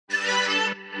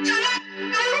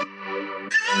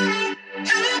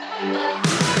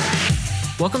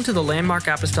Welcome to the Landmark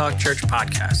Apostolic Church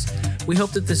podcast. We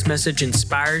hope that this message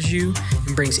inspires you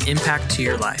and brings impact to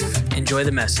your life. Enjoy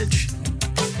the message.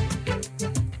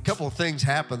 A couple of things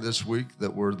happened this week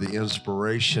that were the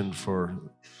inspiration for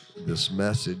this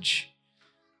message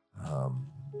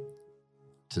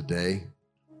today.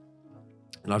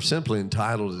 And I've simply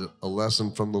entitled it, A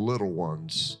Lesson from the Little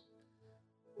Ones.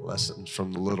 Lessons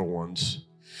from the Little Ones.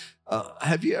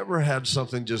 Have you ever had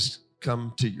something just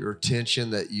come to your attention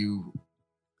that you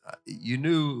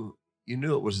knew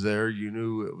it was there, you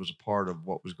knew it was a part of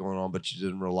what was going on, but you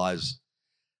didn't realize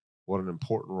what an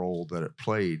important role that it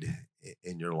played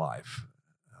in your life?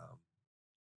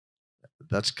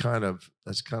 That's kind of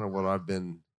what I've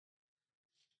been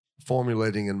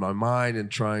formulating in my mind and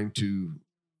trying to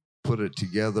put it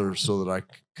together so that I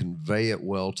can convey it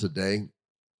well today.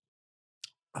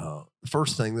 The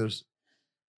first thing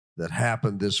that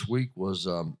happened this week was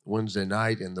Wednesday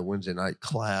night in the Wednesday night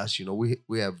class. You know,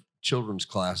 we have children's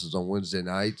classes on Wednesday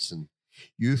nights and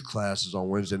youth classes on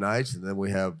Wednesday nights, and then we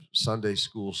have Sunday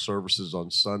school services on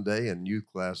Sunday and youth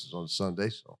classes on Sunday.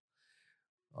 So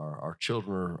our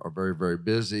children are very, very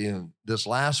busy. And this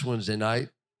last Wednesday night,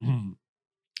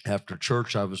 after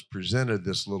church, I was presented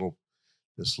this little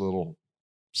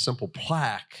simple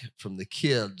plaque from the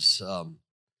kids.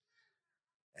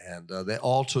 And they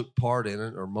all took part in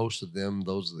it, or most of them,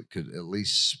 those that could at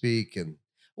least speak. And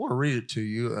I want to read it to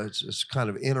you. It's kind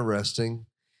of interesting.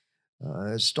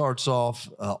 It starts off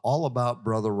all about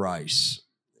Brother Rice.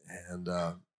 And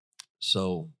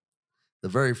so the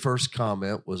very first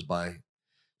comment was by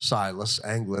Silas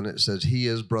Anglin. It says, "He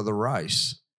is Brother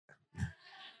Rice."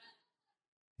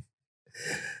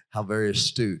 How very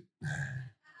astute.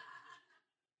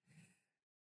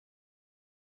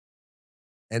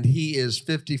 And he is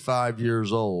 55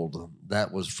 years old.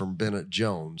 That was from Bennett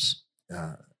Jones.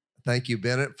 Thank you,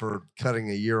 Bennett, for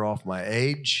cutting a year off my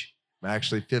age. I'm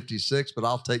actually 56, but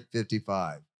I'll take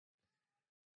 55.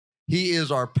 He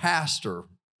is our pastor,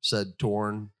 said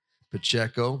Torrin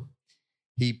Pacheco.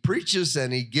 He preaches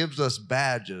and he gives us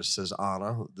badges, says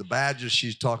Anna. The badges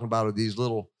she's talking about are these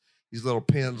little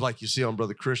pins like you see on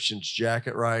Brother Christian's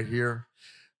jacket right here.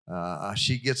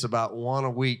 She gets about one a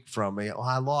week from me. Oh,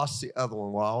 I lost the other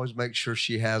one. Well, I always make sure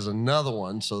she has another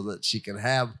one so that she can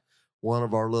have one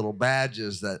of our little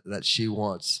badges that she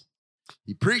wants.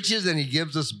 He preaches and he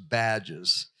gives us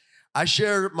badges. I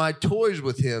shared my toys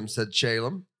with him, said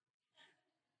Shalem.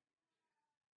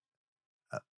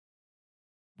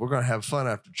 We're going to have fun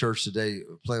after church today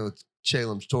playing with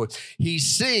Shalem's toys. He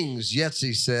sings. Yes,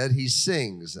 he said he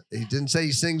sings. He didn't say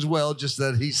he sings well, just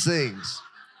that he sings.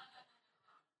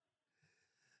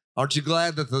 Aren't you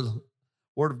glad that the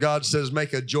Word of God says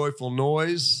make a joyful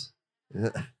noise?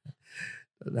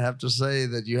 Doesn't have to say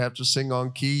that you have to sing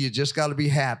on key. You just got to be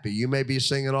happy. You may be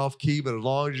singing off key, but as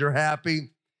long as you're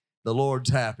happy, the Lord's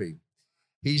happy.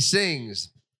 He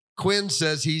sings. Quinn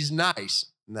says he's nice,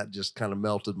 and that just kind of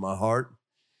melted my heart.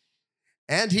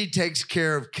 And he takes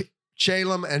care of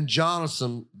Shalem and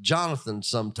Jonathan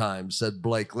sometimes, said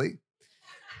Blakely.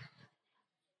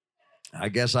 I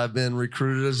guess I've been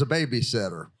recruited as a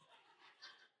babysitter.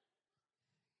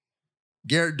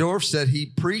 Garrett Dorff said he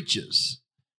preaches.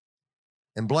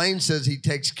 And Blaine says he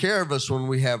takes care of us when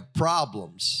we have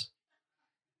problems.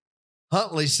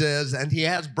 Huntley says, and he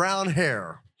has brown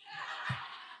hair.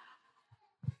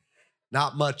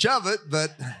 Not much of it,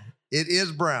 but it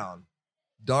is brown,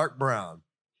 dark brown.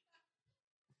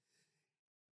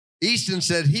 Easton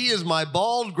said, he is my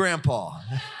bald grandpa.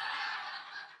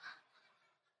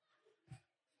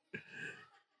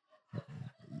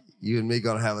 You and me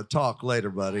going to have a talk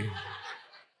later, buddy.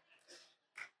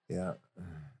 Yeah.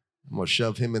 I'm going to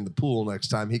shove him in the pool next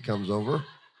time he comes over.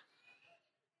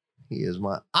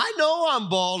 I know I'm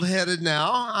bald-headed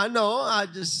now. I know.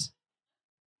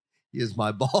 He is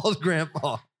my bald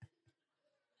grandpa.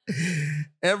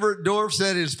 Everett Dorff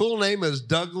said his full name is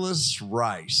Douglas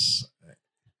Rice.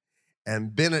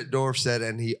 And Bennett Dorff said,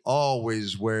 and he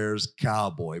always wears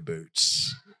cowboy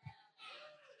boots.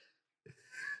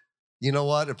 You know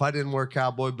what? If I didn't wear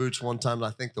cowboy boots one time,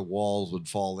 I think the walls would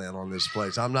fall in on this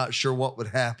place. I'm not sure what would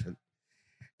happen.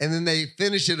 And then they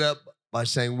finish it up by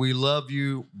saying, we love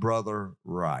you, Brother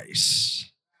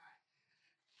Rice.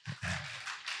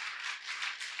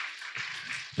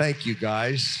 Thank you,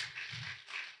 guys.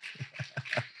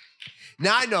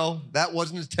 Now, I know that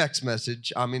wasn't a text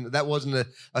message. I mean, that wasn't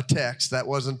a text. That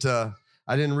wasn't, I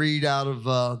didn't read out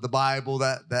of the Bible.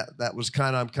 That was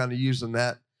I'm kind of using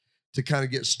that to kind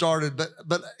of get started,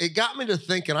 but it got me to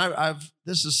thinking.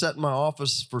 This is set in my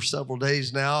office for several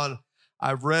days now, and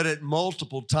I've read it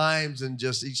multiple times, and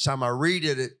just each time I read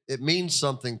it, it means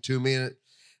something to me. And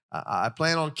I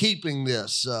plan on keeping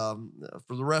this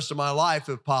for the rest of my life,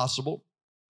 if possible.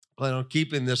 I plan on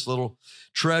keeping this little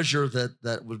treasure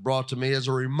that was brought to me as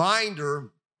a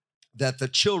reminder that the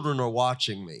children are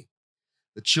watching me.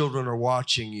 The children are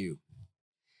watching you.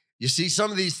 You see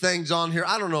some of these things on here.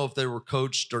 I don't know if they were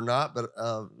coached or not, but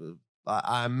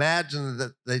I imagine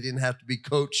that they didn't have to be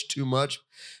coached too much.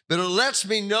 But it lets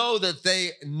me know that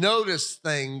they notice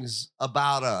things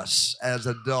about us as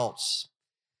adults.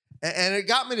 And it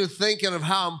got me to thinking of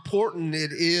how important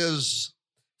it is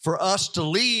for us to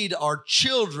lead our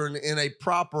children in a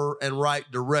proper and right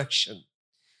direction.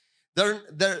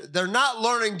 They're not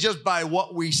learning just by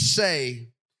what we say,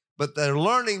 but they're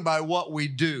learning by what we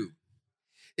do.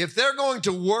 If they're going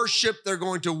to worship, they're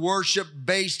going to worship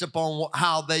based upon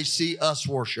how they see us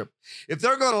worship. If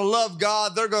they're going to love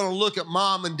God, they're going to look at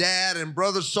mom and dad and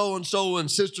brother so-and-so and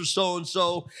sister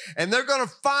so-and-so, and they're going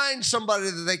to find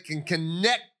somebody that they can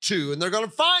connect to, and they're going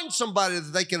to find somebody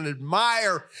that they can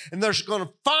admire, and they're going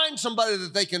to find somebody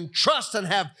that they can trust and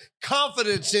have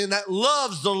confidence in that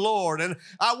loves the Lord. And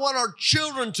I want our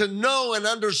children to know and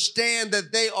understand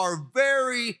that they are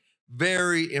very,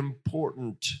 very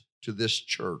important to this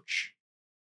church.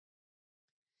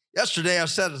 Yesterday, I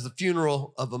sat at the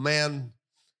funeral of a man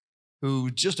who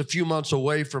just a few months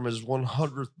away from his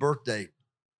 100th birthday.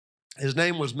 His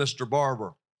name was Mr.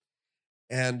 Barber.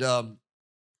 And,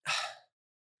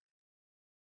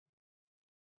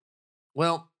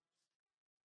 well,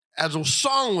 as a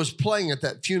song was playing at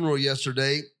that funeral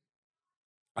yesterday,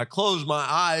 I closed my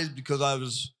eyes because I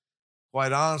was,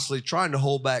 quite honestly, trying to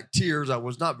hold back tears. I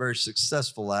was not very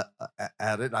successful at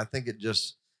it. I think it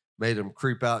just made them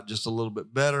creep out just a little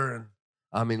bit better, and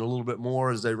a little bit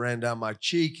more as they ran down my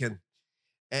cheek. And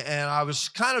I was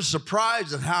kind of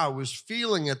surprised at how I was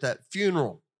feeling at that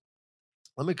funeral.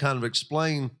 Let me kind of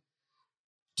explain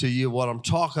to you what I'm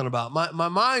talking about. My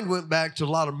mind went back to a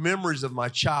lot of memories of my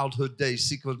childhood days.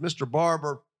 See, because Mr.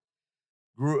 Barber,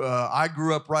 I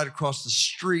grew up right across the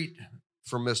street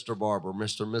from Mr. Barber,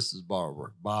 Mr. and Mrs.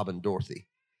 Barber, Bob and Dorothy.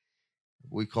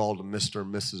 We called them Mr.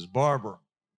 and Mrs. Barber.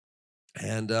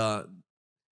 And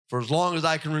for as long as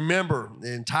I can remember,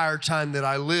 the entire time that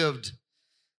I lived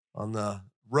on the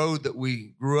road that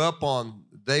we grew up on,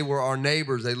 they were our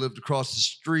neighbors. They lived across the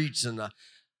streets, and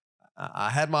I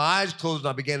had my eyes closed, and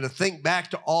I began to think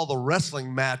back to all the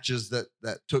wrestling matches that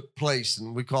took place,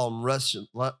 and we call them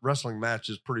wrestling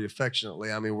matches pretty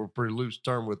affectionately. We're a pretty loose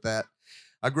term with that.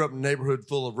 I grew up in a neighborhood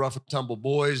full of rough and tumble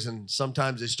boys, and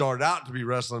sometimes they started out to be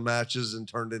wrestling matches and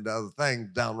turned into other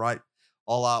things, downright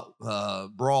all-out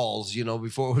brawls,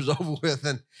 before it was over with.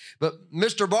 But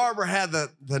Mr. Barber had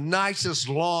the nicest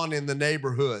lawn in the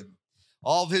neighborhood.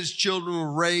 All of his children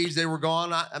were raised; they were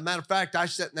gone. As a matter of fact, I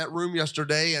sat in that room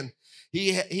yesterday, and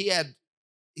he had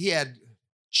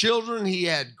children, he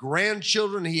had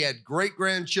grandchildren, he had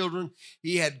great-grandchildren,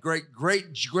 he had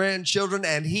great-great-grandchildren,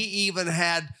 and he even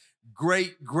had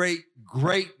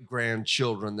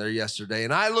great-great-great-grandchildren there yesterday.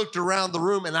 And I looked around the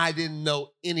room, and I didn't know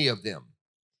any of them.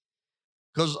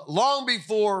 Because long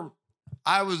before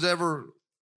I was ever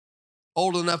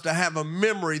old enough to have a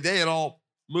memory, they had all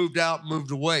moved out,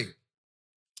 moved away.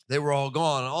 They were all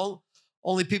gone.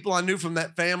 Only people I knew from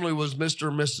that family was Mr.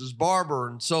 and Mrs. Barber.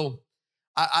 And so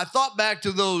I thought back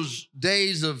to those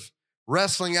days of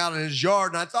wrestling out in his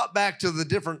yard, and I thought back to the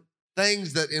different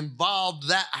things that involved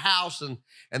that house and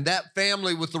that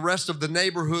family with the rest of the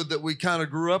neighborhood that we kind of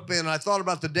grew up in. I thought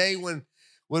about the day when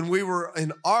we were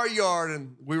in our yard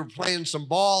and we were playing some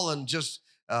ball and just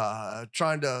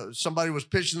somebody was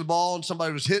pitching the ball and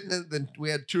somebody was hitting it. Then we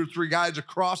had 2 or 3 guys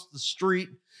across the street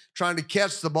trying to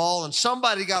catch the ball, and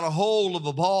somebody got a hold of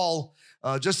a ball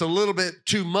just a little bit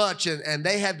too much, and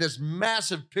they had this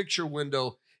massive picture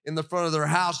window in the front of their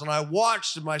house, and I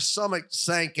watched, and my stomach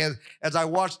sank as I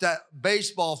watched that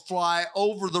baseball fly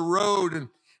over the road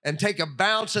and take a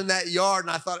bounce in that yard,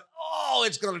 and I thought, oh,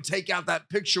 it's going to take out that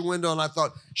picture window, and I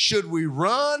thought, should we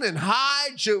run and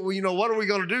hide? Should we, what are we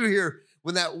going to do here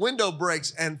when that window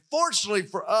breaks? And fortunately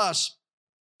for us,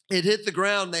 it hit the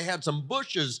ground. They had some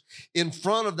bushes in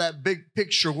front of that big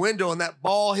picture window, and that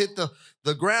ball hit the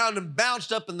ground and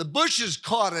bounced up, and the bushes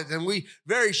caught it. And we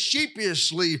very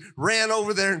sheepishly ran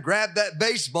over there and grabbed that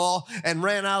baseball and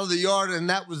ran out of the yard, and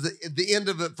that was the end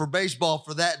of it for baseball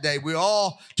for that day. We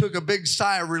all took a big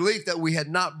sigh of relief that we had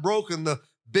not broken the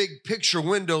big picture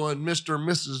window in Mr. and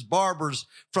Mrs. Barber's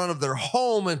front of their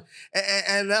home. And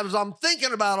as I'm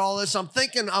thinking about all this, I'm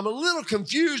a little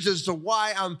confused as to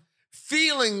why I'm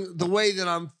feeling the way that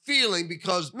I'm feeling,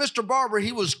 because Mr. Barber,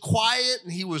 he was quiet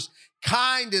and he was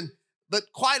kind,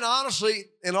 But quite honestly,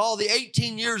 in all the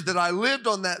 18 years that I lived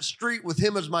on that street with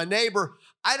him as my neighbor,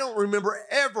 I don't remember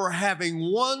ever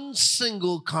having one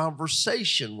single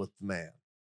conversation with the man.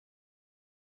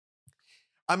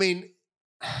 I mean,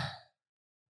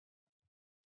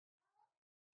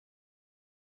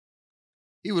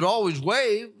 he would always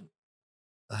wave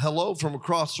a hello from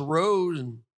across the road,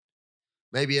 and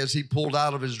maybe as he pulled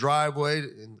out of his driveway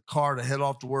in the car to head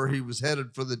off to where he was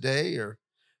headed for the day or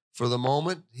for the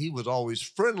moment, he was always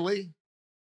friendly.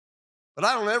 But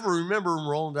I don't ever remember him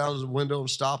rolling down his window and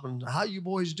stopping, how you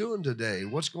boys doing today?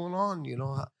 What's going on? You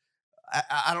know,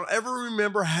 I don't ever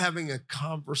remember having a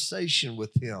conversation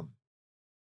with him.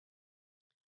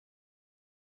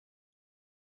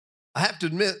 I have to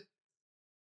admit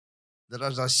that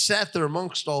as I sat there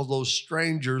amongst all those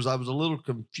strangers, I was a little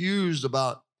confused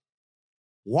about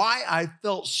why I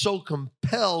felt so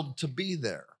compelled to be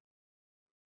there.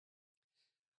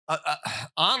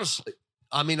 Honestly,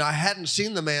 I mean, I hadn't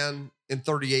seen the man in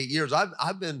 38 years.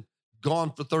 I've been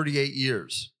gone for 38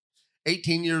 years.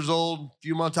 18 years old, a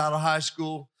few months out of high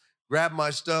school, grabbed my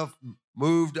stuff,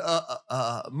 moved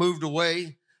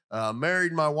away,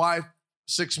 married my wife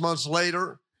 6 months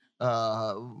later.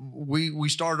 We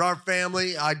started our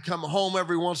family. I'd come home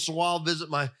every once in a while, visit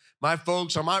my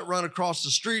folks. I might run across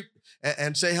the street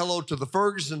and say hello to the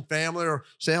Ferguson family or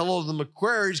say hello to the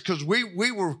McQuarries because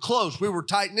we were close. We were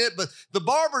tight-knit, but the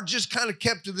Barber just kind of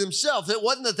kept to themselves. It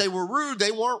wasn't that they were rude. They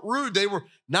weren't rude. They were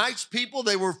nice people.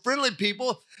 They were friendly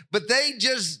people, but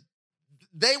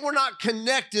they were not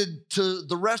connected to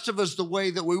the rest of us the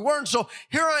way that we were. And so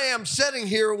here I am sitting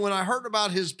here when I heard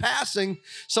about his passing.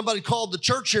 Somebody called the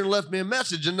church here and left me a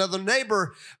message. Another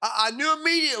neighbor, I knew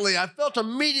immediately, I felt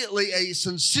immediately a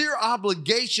sincere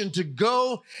obligation to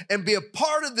go and be a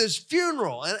part of this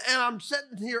funeral. And I'm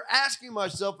sitting here asking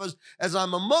myself as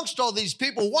I'm amongst all these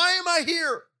people, why am I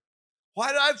here?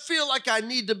 Why do I feel like I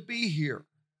need to be here?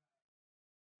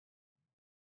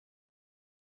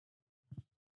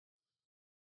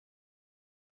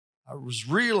 I was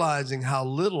realizing how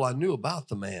little I knew about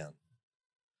the man.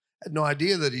 I had no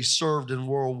idea that he served in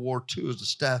World War II as a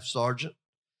staff sergeant.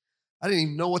 I didn't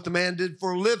even know what the man did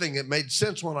for a living. It made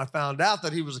sense when I found out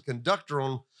that he was a conductor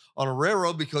on a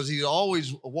railroad because he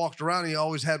always walked around. He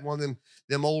always had one of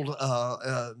them old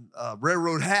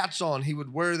railroad hats on. He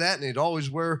would wear that, and he'd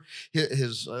always wear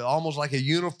his almost like a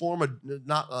uniform,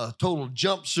 not a total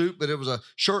jumpsuit, but it was a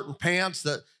shirt and pants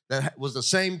that was the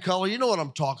same color. You know what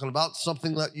I'm talking about,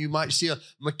 something that you might see a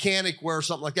mechanic wear,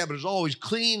 something like that, but it was always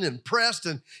clean and pressed,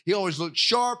 and he always looked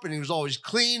sharp, and he was always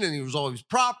clean, and he was always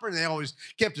proper, and he always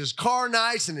kept his car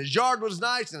nice, and his yard was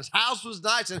nice, and his house was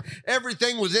nice, and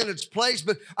everything was in its place,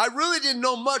 but I really didn't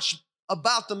know much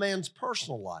about the man's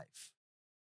personal life.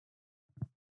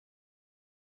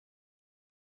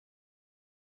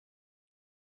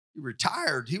 He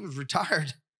was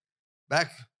retired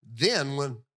back then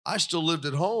when I still lived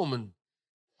at home, and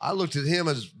I looked at him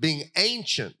as being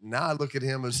ancient. Now I look at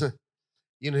him as,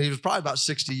 he was probably about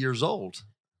 60 years old.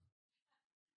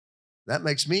 That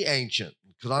makes me ancient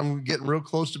because I'm getting real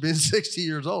close to being 60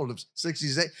 years old. If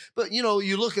 68, but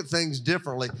you look at things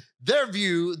differently. Their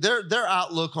view, their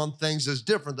outlook on things is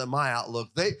different than my outlook.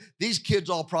 These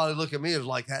kids all probably look at me as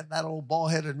like that old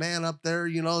bald-headed man up there.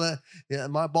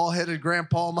 My bald-headed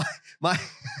grandpa, my.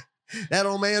 That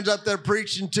old man's up there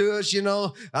preaching to us,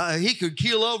 he could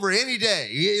keel over any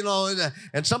day,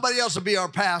 and somebody else will be our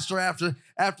pastor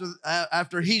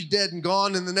after he's dead and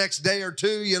gone in the next day or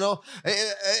two, They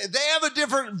have a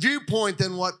different viewpoint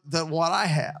than what I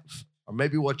have, or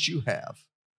maybe what you have.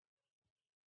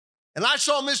 And I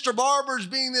saw Mr. Barber as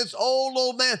being this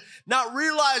old man, not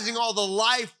realizing all the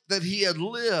life that he had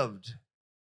lived.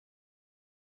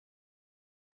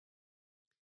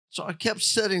 So I kept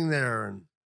sitting there and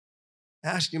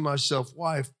asking myself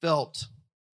why I felt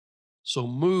so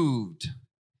moved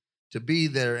to be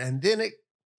there. And then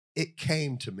it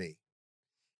came to me.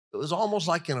 It was almost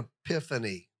like an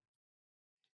epiphany.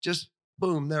 Just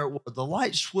boom, there it was. The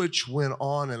light switch went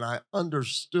on, and I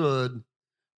understood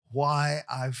why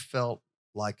I felt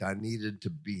like I needed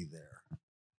to be there.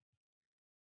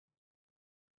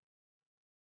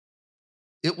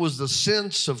 It was the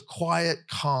sense of quiet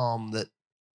calm that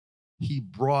he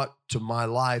brought to my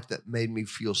life that made me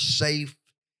feel safe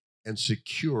and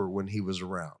secure when he was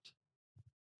around.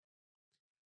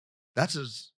 That's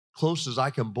as close as I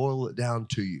can boil it down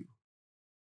to you.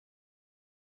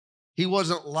 He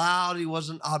wasn't loud. He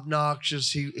wasn't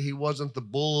obnoxious. He wasn't the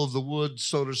bull of the woods,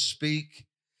 so to speak.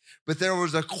 But there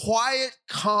was a quiet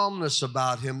calmness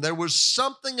about him. There was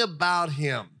something about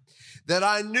him that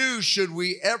I knew should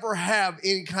we ever have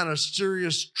any kind of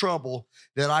serious trouble,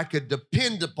 that I could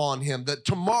depend upon him, that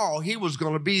tomorrow he was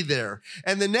going to be there.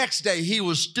 And the next day he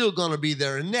was still going to be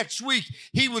there. And next week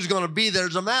he was going to be there.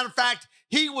 As a matter of fact,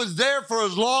 he was there for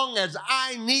as long as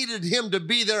I needed him to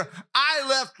be there. I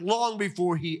left long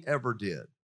before he ever did.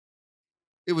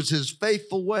 It was his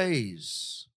faithful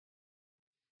ways,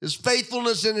 his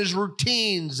faithfulness in his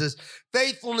routines, his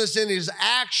faithfulness in his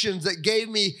actions that gave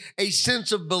me a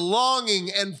sense of belonging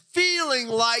and feeling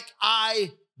like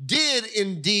I did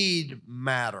indeed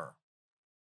matter.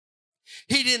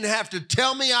 He didn't have to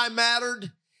tell me I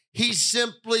mattered. He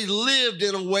simply lived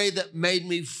in a way that made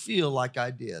me feel like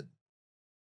I did.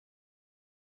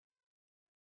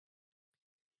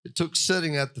 It took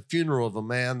sitting at the funeral of a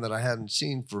man that I hadn't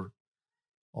seen for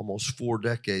almost 4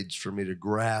 decades for me to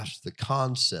grasp the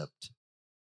concept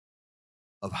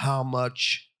of how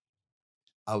much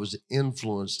I was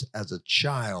influenced as a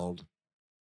child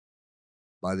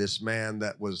by this man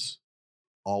that was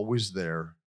always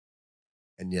there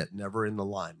and yet never in the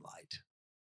limelight.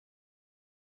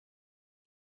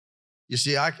 You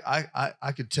see, I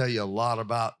could tell you a lot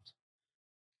about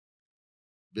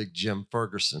Big Jim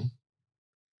Ferguson.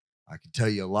 I could tell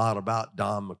you a lot about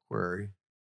Don McQuarrie.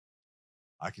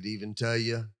 I could even tell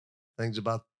you things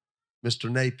about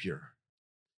Mr. Napier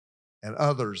and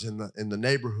others in the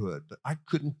neighborhood, but I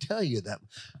couldn't tell you that.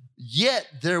 Yet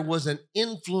there was an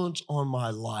influence on my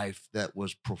life that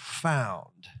was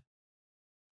profound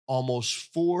almost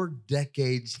 4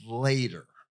 decades later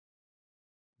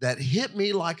that hit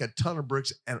me like a ton of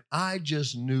bricks, and I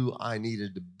just knew I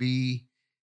needed to be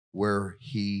where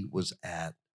he was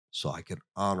at so I could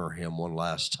honor him one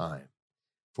last time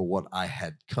for what I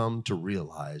had come to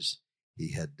realize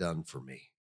he had done for me.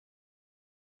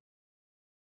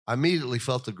 I immediately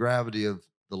felt the gravity of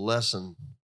the lesson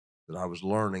that I was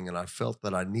learning, and I felt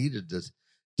that I needed to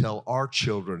tell our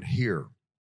children here.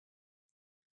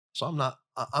 So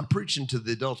I'm preaching to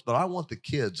the adults, but I want the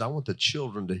kids, I want the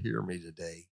children to hear me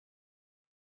today.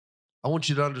 I want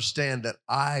you to understand that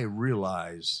I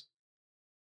realize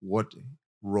what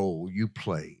role you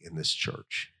play in this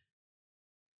church.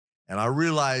 And I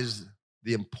realize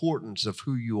the importance of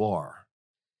who you are.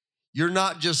 You're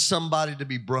not just somebody to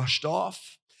be brushed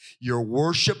off. Your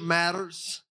worship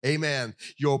matters. Amen.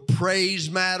 Your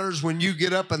praise matters when you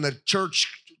get up and the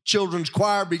church children's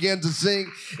choir begins to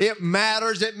sing. It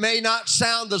matters. It may not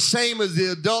sound the same as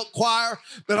the adult choir,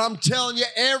 but I'm telling you,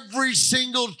 every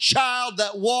single child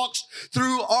that walks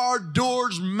through our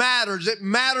doors matters. It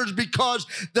matters because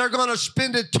they're going to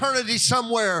spend eternity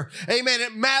somewhere. Amen.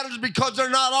 It matters because they're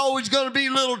not always going to be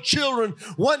little children.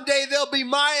 One day they'll be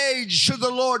my age should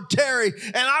the Lord tarry.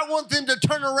 And I want them to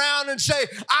turn around and say,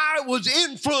 I was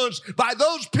influenced by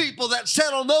those people that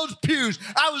sat on those pews.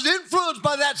 I was influenced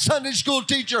by that Sunday school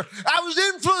teacher. I was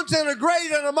influenced in a great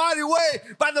and a mighty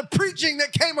way by the preaching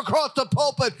that came across the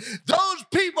pulpit. Those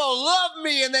people loved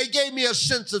me and they gave me a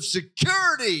sense of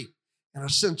security and a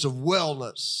sense of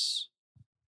wellness.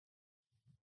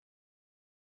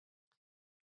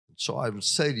 So I would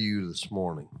say to you this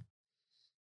morning,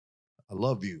 I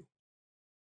love you.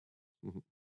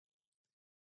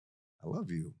 I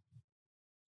love you.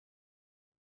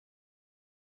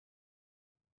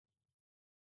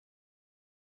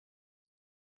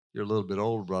 You're a little bit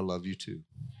older, but I love you too.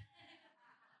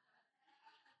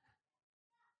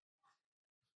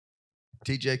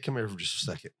 TJ, come here for just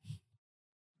a second.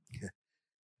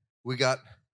 We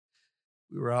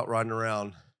were out riding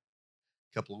around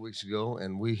a couple of weeks ago,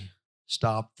 and we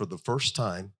stopped for the first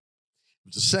time. It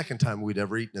was the second time we'd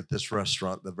ever eaten at this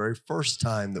restaurant. The very first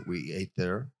time that we ate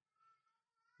there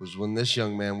was when this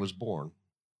young man was born.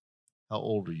 How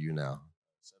old are you now?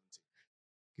 17.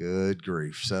 Good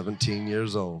grief, 17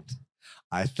 years old.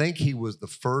 I think he was the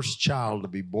first child to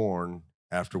be born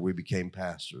after we became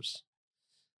pastors.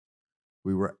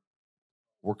 We're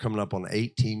coming up on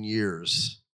 18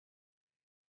 years.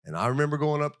 And I remember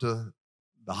going up to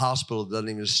the hospital that doesn't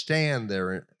even stand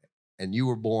there, and you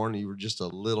were born. You were just a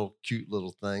little, cute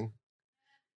little thing.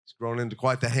 He's grown into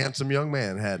quite the handsome young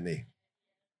man, hadn't he?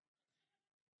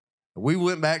 We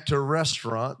went back to a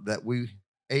restaurant that we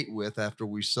ate with after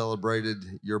we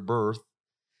celebrated your birth.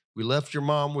 We left your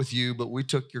mom with you, but we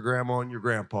took your grandma and your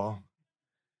grandpa.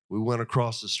 We went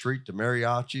across the street to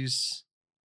Mariachi's.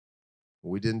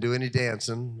 We didn't do any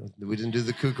dancing. We didn't do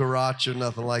the cucaracha,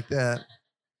 nothing like that.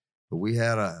 But we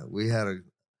had a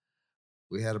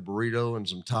burrito and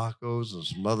some tacos and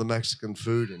some other Mexican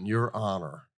food in your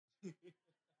honor.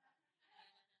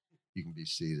 You can be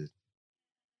seated.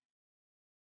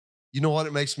 You know what?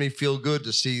 It makes me feel good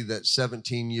to see that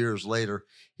 17 years later,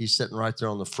 he's sitting right there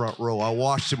on the front row. I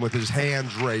watched him with his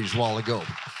hands raised a while ago.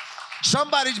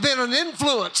 Somebody's been an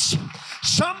influence.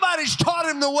 Somebody's taught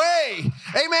him the way.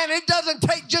 Amen. It doesn't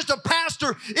take just a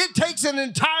pastor. It takes an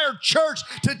entire church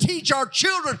to teach our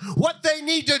children what they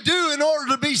need to do in order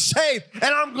to be saved.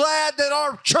 And I'm glad that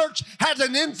our church has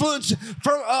an influence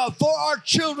for our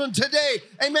children today.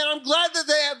 Amen. I'm glad that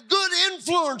they have good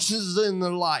influences in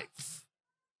their life.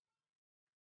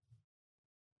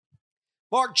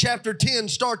 Mark chapter 10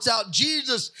 starts out,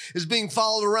 Jesus is being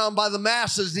followed around by the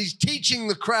masses. He's teaching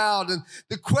the crowd, and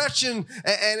the question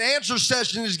and answer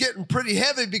session is getting pretty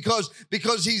heavy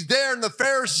because he's there, and the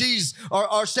Pharisees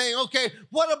are saying, okay,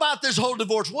 what about this whole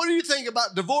divorce? What do you think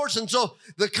about divorce? And so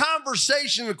the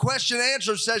conversation, the question and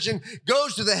answer session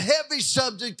goes to the heavy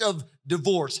subject of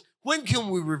divorce. When can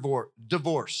we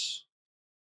divorce?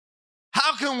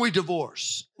 How can we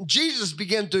divorce? Jesus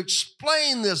began to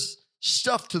explain this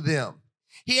stuff to them.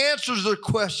 He answers their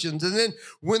questions. And then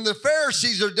when the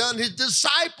Pharisees are done, his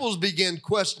disciples begin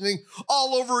questioning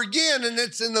all over again. And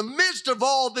it's in the midst of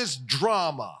all this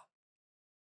drama.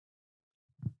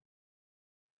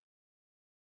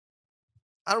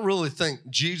 I don't really think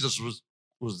Jesus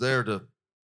was there to,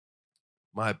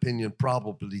 my opinion,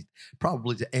 probably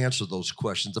to answer those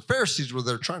questions. The Pharisees were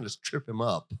there trying to trip him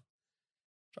up,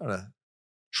 trying to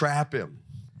trap him.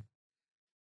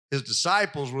 His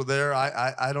disciples were there.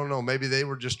 I don't know. Maybe they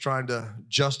were just trying to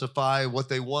justify what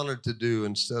they wanted to do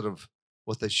instead of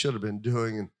what they should have been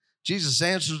doing. And Jesus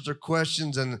answers their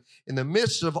questions. And in the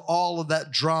midst of all of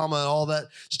that drama and all that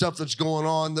stuff that's going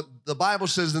on, the Bible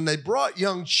says, and they brought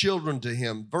young children to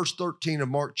him. Verse 13 of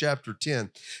Mark chapter 10.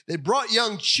 They brought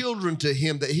young children to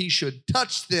him that he should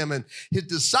touch them. And his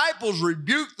disciples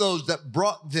rebuked those that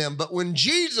brought them. But when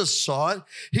Jesus saw it,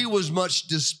 he was much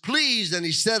displeased. And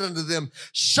he said unto them,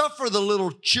 suffer the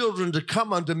little children to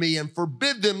come unto me and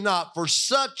forbid them not, for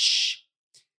such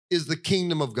is the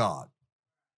kingdom of God.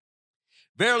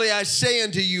 Verily I say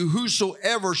unto you,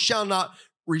 whosoever shall not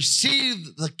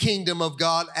receive the kingdom of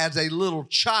God as a little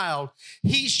child,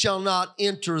 he shall not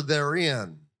enter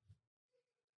therein.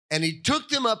 And he took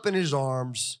them up in his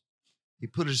arms, he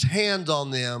put his hand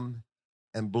on them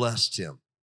and blessed him.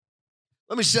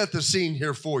 Let me set the scene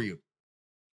here for you.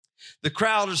 The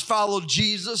crowd has followed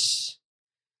Jesus.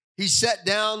 He sat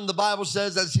down, the Bible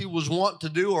says, as he was wont to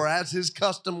do, or as his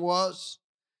custom was.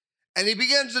 And he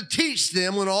begins to teach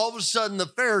them when all of a sudden the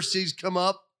Pharisees come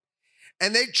up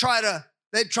and they try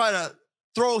to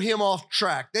throw him off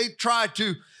track. They try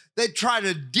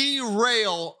to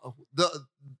derail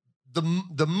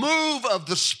the move of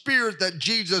the Spirit that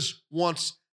Jesus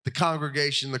wants the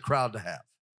congregation, the crowd to have.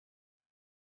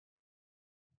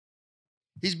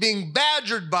 He's being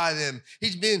badgered by them.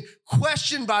 He's being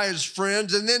questioned by his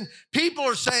friends. And then people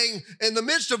are saying, in the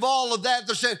midst of all of that,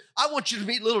 they're saying, I want you to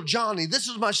meet little Johnny. This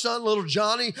is my son, little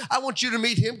Johnny. I want you to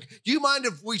meet him. Do you mind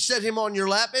if we set him on your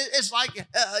lap? It's like,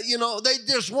 they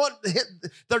just want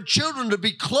their children to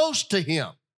be close to him.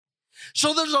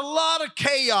 So there's a lot of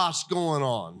chaos going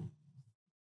on.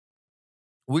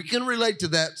 We can relate to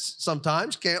that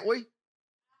sometimes, can't we?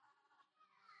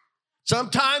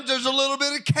 Sometimes there's a little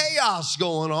bit of chaos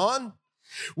going on.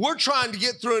 We're trying to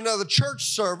get through another church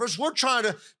service. We're trying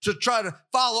to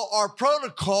follow our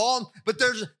protocol, but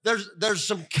there's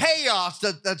some chaos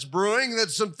that's brewing.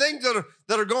 There's some things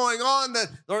that are going on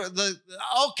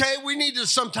okay, we need to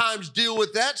sometimes deal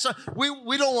with that. So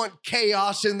we don't want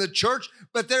chaos in the church,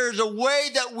 but there's a way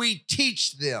that we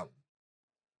teach them.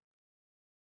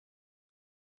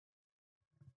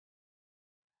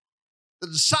 The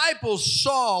disciples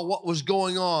saw what was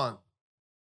going on.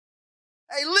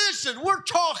 Hey, listen, we're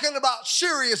talking about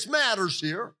serious matters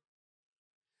here.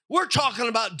 We're talking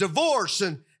about divorce.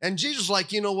 And Jesus is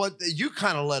like, you know what? You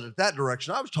kind of led it that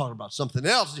direction. I was talking about something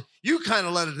else. You kind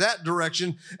of led it that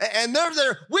direction. And they're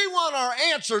there. We want our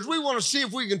answers. We want to see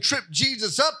if we can trip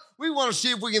Jesus up. We want to see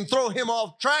if we can throw him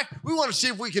off track. We want to see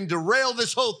if we can derail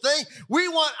this whole thing. We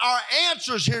want our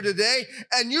answers here today.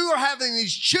 And you are having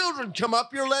these children come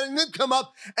up. You're letting them come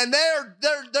up. And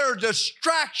they're a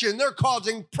distraction. They're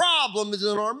causing problems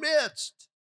in our midst.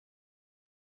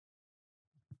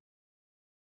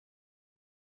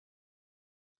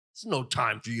 It's no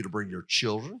time for you to bring your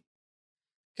children.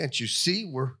 Can't you see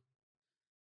we're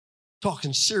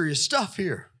talking serious stuff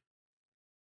here?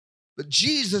 But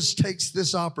Jesus takes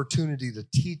this opportunity to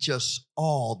teach us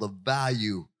all the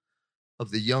value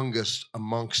of the youngest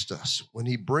amongst us when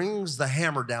he brings the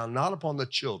hammer down, not upon the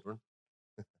children.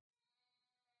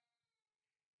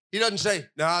 He doesn't say,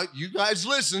 now you guys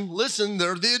listen,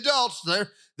 they're the adults.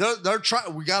 They're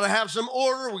trying, we got to have some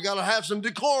order. We got to have some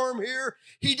decorum here.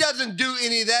 He doesn't do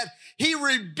any of that. He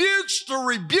rebukes the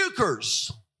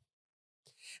rebukers.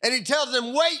 And he tells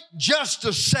them, wait just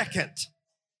a second.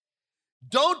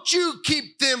 Don't you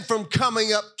keep them from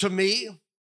coming up to me.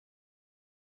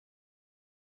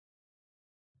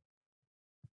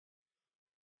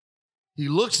 He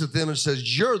looks at them and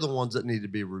says, you're the ones that need to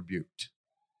be rebuked.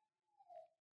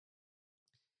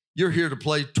 You're here to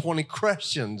play 20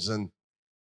 questions and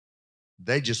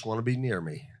they just want to be near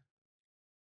me.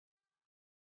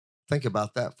 Think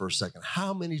about that for a second.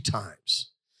 How many times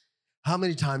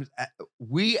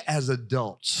we as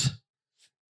adults,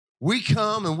 we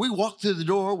come and we walk through the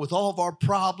door with all of our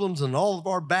problems and all of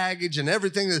our baggage and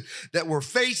everything that we're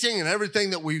facing and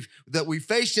everything that we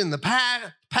faced in the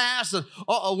past. And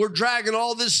we're dragging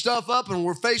all this stuff up and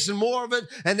we're facing more of it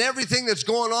and everything that's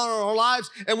going on in our lives.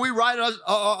 And we write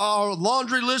our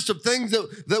laundry list of things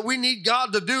that we need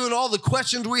God to do and all the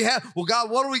questions we have. Well, God,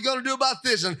 what are we going to do about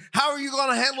this? And how are you going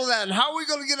to handle that? And how are we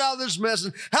going to get out of this mess?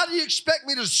 And how do you expect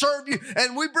me to serve you?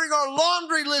 And we bring our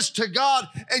laundry list to God.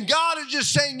 And God is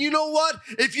just saying, you know what?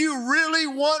 If you really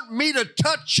want me to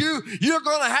touch you, you're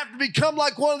going to have to become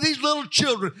like one of these little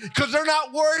children because they're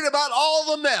not worried about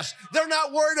all the mess. They're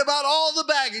not worried about all the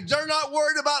baggage. They're not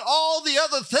worried about all the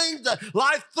other things that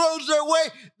life throws their way.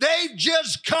 They've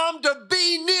just come to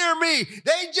be near me.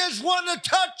 They just want to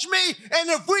touch me. And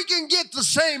if we can get the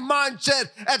same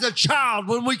mindset as a child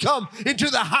when we come into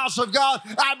the house of God,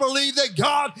 I believe that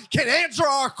God can answer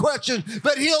our questions,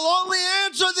 but he'll only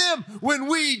answer them when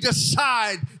we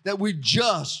decide that we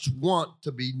just want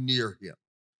to be near him.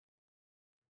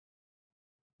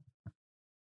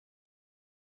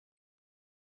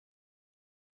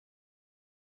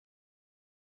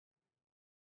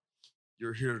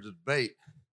 You're here to debate.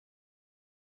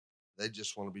 They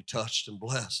just want to be touched and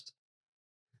blessed.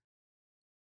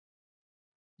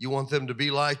 You want them to be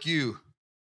like you.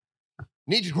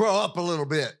 Need to grow up a little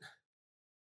bit.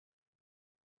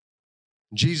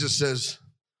 Jesus says,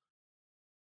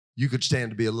 you could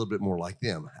stand to be a little bit more like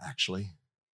them, actually.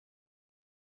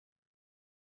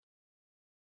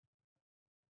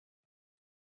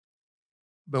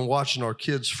 Been watching our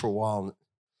kids for a while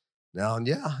now, and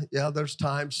yeah, there's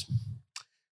times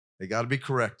they got to be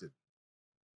corrected.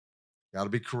 Got to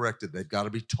be corrected. They've got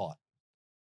to be taught.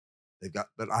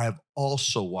 But I have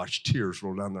also watched tears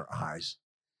roll down their eyes.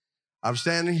 I was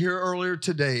standing here earlier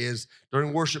today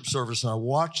during worship service, and I was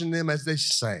watching them as they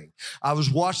sang. I was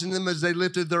watching them as they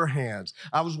lifted their hands.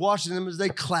 I was watching them as they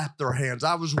clapped their hands.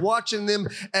 I was watching them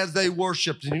as they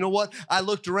worshiped. And you know what? I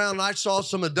looked around and I saw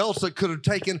some adults that could have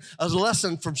taken a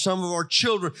lesson from some of our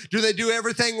children. Do they do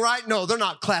everything right? No, they're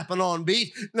not clapping on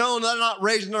beat. No, they're not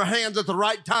raising their hands at the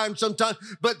right time sometimes.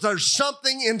 But there's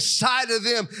something inside of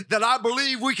them that I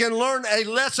believe we can learn a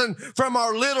lesson from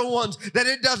our little ones, that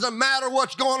it doesn't matter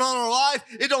what's going on in our life.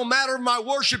 It don't matter if my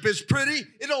worship is pretty.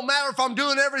 It don't matter if I'm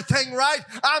doing everything right.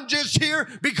 I'm just here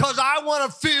because I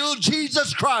want to feel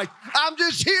Jesus Christ. I'm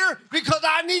just here because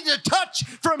I need to touch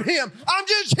from him. I'm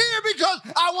just here because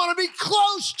I want to be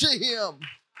close to him.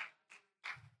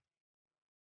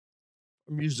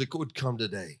 Music would come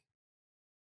today.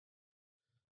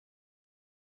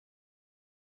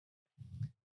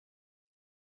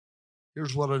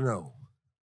 Here's what I know.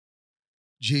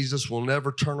 Jesus will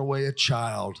never turn away a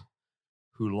child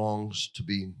who longs to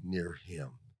be near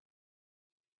him.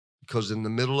 Because in the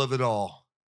middle of it all,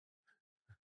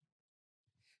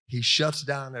 he shuts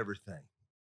down everything.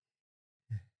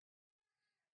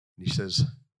 And he says,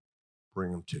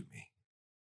 bring them to me.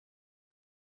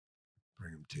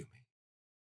 Bring them to me.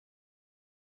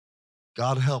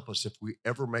 God help us if we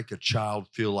ever make a child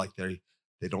feel like they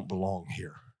don't belong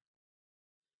here.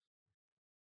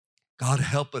 God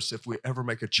help us if we ever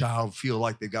make a child feel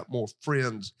like they got more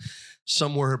friends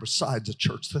somewhere besides the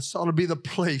church. This ought to be the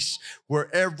place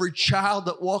where every child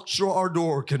that walks through our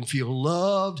door can feel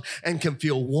loved and can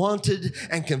feel wanted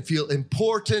and can feel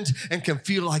important and can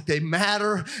feel like they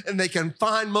matter. And they can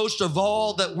find, most of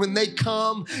all, that when they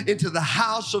come into the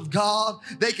house of God,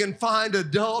 they can find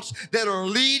adults that are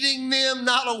leading them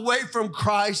not away from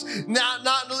Christ, not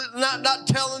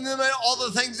telling them all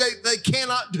the things they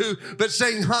cannot do, but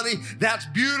saying, honey, that's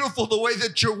beautiful the way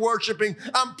that you're worshiping.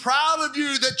 I'm proud of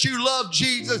you that you love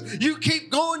Jesus. You keep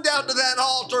going down to that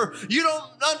altar. You don't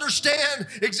understand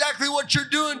exactly what you're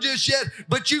doing just yet,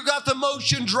 but you got the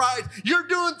motions right. You're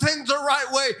doing things the right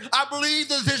way. I believe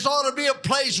that this ought to be a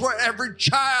place where every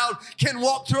child can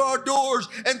walk through our doors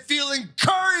and feel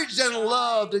encouraged and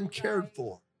loved and cared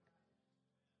for.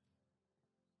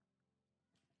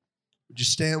 Would you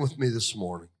stand with me this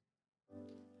morning?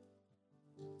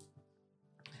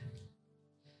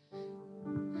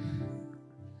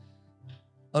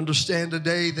 understand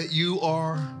today that you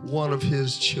are one of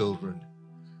his children.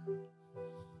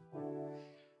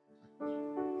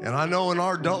 And I know in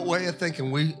our adult way of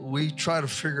thinking, we try to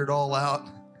figure it all out.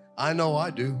 I know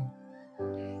I do.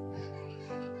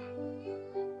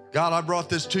 God, I brought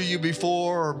this to you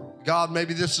before, or God,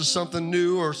 maybe this is something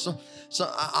new, or so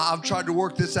I've tried to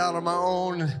work this out on my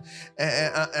own,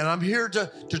 and I'm here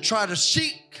to try to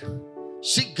seek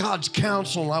God's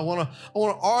counsel. I want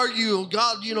to argue,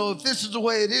 God, you know, if this is the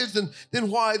way it is, then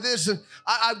why this? And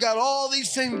I've got all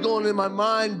these things going in my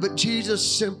mind, but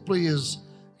Jesus simply is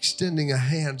extending a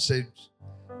hand, saying,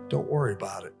 don't worry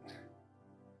about it.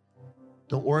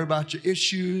 Don't worry about your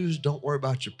issues. Don't worry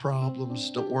about your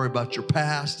problems. Don't worry about your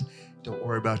past. Don't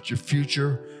worry about your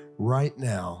future. Right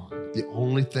now, the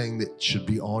only thing that should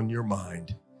be on your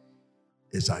mind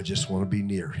is I just want to be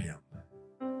near him.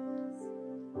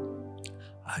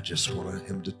 I just want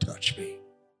him to touch me.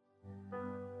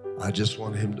 I just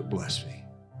want him to bless me.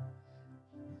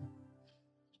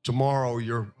 Tomorrow,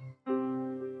 your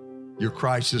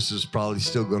crisis is probably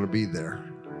still going to be there.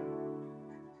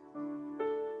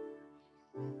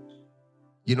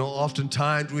 You know,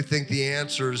 oftentimes we think the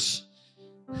answer is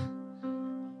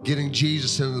getting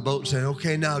Jesus into the boat and saying,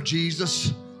 okay, now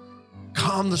Jesus,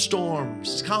 calm the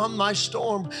storms, calm my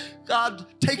storm. God,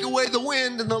 take away the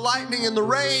wind and the lightning and the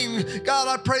rain. God,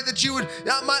 I pray that you would,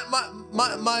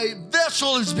 my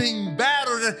vessel is being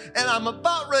battered and I'm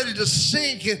about ready to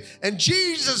sink. And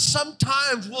Jesus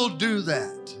sometimes will do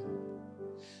that.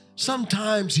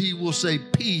 Sometimes he will say,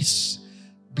 peace,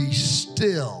 be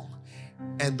still,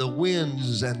 and the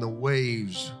winds and the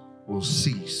waves will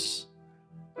cease.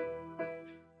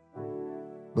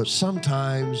 But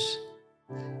sometimes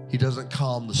he doesn't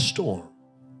calm the storm.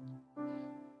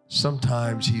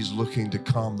 Sometimes he's looking to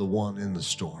calm the one in the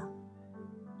storm.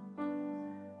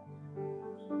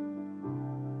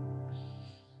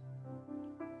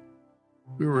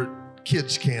 We were at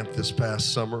kids camp this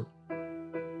past summer.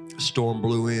 A storm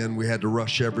blew in. We had to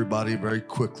rush everybody very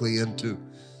quickly into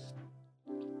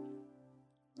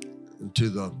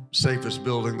the safest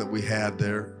building that we had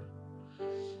there.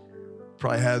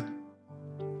 Probably had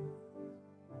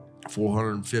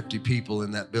 450 people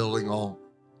in that building all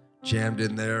jammed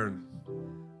in there. And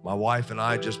my wife and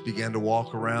I just began to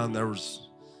walk around. There was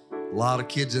a lot of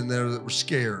kids in there that were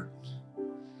scared.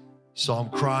 Saw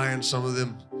them crying, some of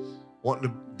them wanting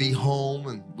to be home,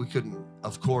 and we couldn't,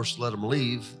 of course, let them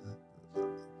leave.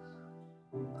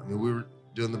 I mean, we were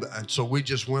doing and so we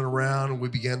just went around and we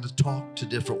began to talk to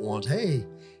different ones. Hey,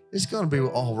 it's going to be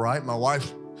all right. My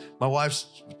wife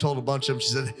told a bunch of them, she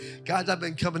said, guys, I've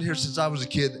been coming here since I was a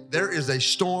kid. There is a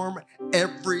storm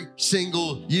every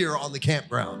single year on the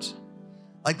campgrounds.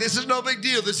 Like, this is no big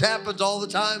deal. This happens all the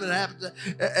time. It happens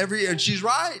every year. And she's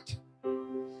right.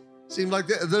 Seems like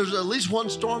there's at least one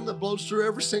storm that blows through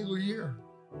every single year.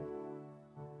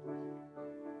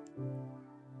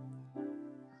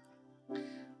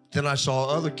 Then I saw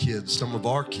other kids, some of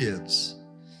our kids.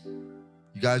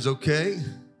 You guys okay?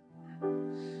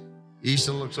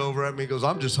 Easton looks over at me and goes,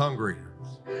 I'm just hungry.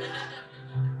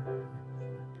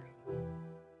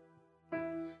 The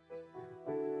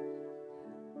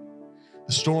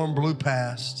storm blew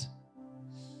past.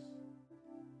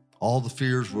 All the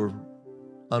fears were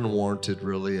unwarranted,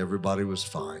 really. Everybody was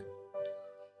fine.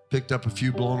 Picked up a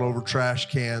few blown over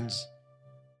trash cans.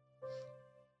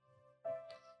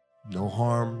 No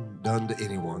harm done to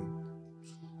anyone.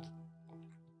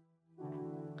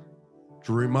 It's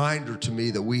a reminder to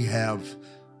me that we have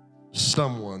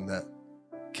someone that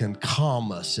can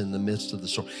calm us in the midst of the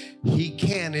storm. He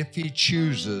can, if he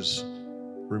chooses,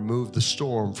 remove the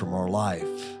storm from our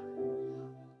life.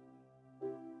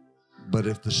 But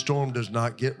if the storm does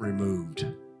not get removed,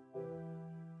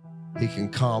 he can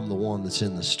calm the one that's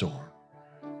in the storm.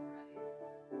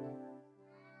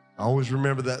 I always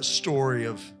remember that story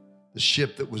of the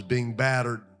ship that was being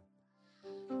battered,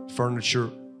 furniture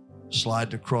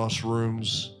sliding across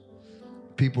rooms,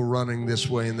 people running this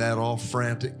way and that, all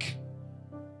frantic.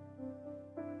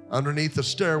 Underneath the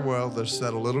stairwell, there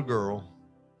sat a little girl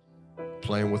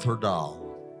playing with her doll.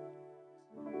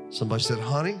 Somebody said,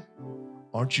 honey,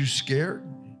 aren't you scared?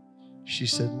 She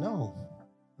said, no,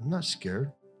 I'm not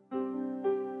scared.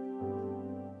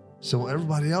 So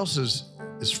everybody else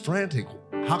is frantic.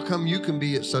 How come you can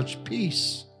be at such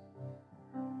peace?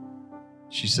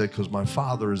 She said, because my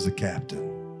father is the captain,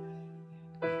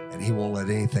 and he won't let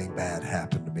anything bad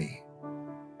happen to me.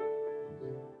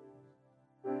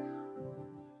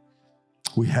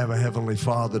 We have a Heavenly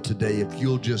Father today. If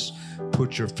you'll just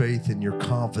put your faith and your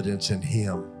confidence in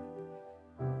him.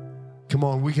 Come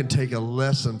on, we can take a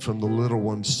lesson from the little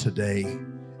ones today.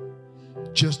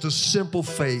 just a simple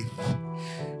faith.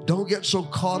 Don't get so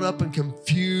caught up and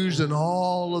confused in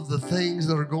all of the things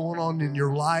that are going on in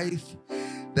your life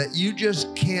that you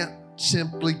just can't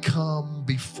simply come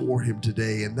before him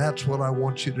today. And that's what I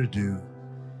want you to do.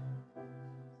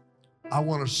 I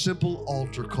want a simple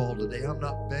altar call today. I'm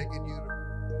not begging you to.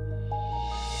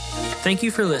 Thank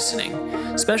you for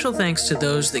listening. Special thanks to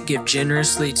those that give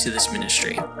generously to this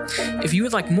ministry. If you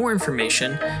would like more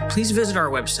information, please visit our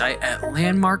website at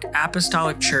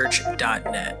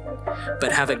landmarkapostolicchurch.net.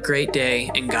 But have a great day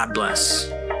and God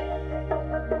bless.